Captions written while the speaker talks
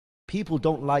People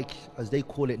don't like, as they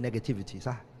call it, negativity.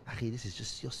 This is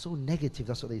just, you're so negative,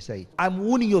 that's what they say. I'm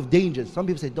warning you of dangers. Some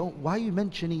people say, why are you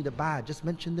mentioning the bad? Just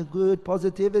mention the good,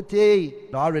 positivity.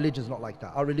 No, our religion is not like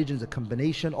that. Our religion is a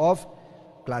combination of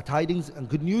glad tidings and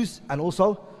good news, and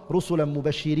also rusulan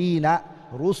mubashirina.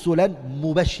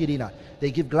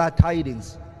 They give glad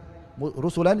tidings.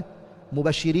 Rusulan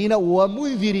mubashirina wa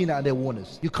munzirina, and they're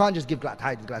warners. You can't just give glad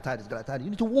tidings. You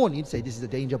need to warn. You need to say, this is a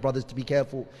danger, brothers, to be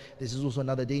careful. This is also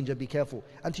another danger, be careful.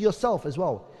 And to yourself as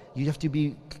well. You have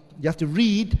to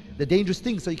read the dangerous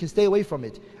things so you can stay away from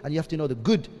it. And you have to know the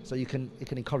good so it can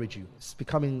encourage you. It's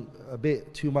becoming a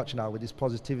bit too much now with this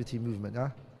positivity movement.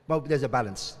 But there's a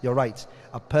balance. You're right.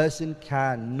 A person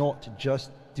cannot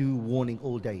just do warning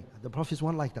all day. The Prophets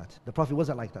weren't like that. The Prophet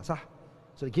wasn't like that. So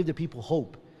they give the people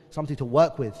hope, something to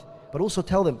work with. But also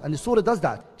tell them, and the surah does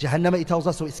that. Jahannam, it tells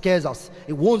us, so it scares us.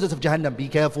 It warns us of Jahannam. Be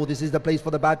careful, this is the place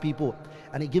for the bad people.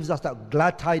 And it gives us that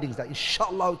glad tidings that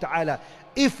inshallah ta'ala,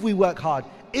 if we work hard,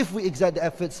 if we exert the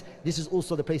efforts, this is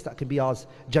also the place that can be ours.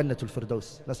 Jannatul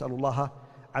Firdaus. Nas'alullah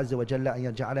azza wa jalla an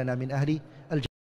yaj'alana min ahli al-jannah.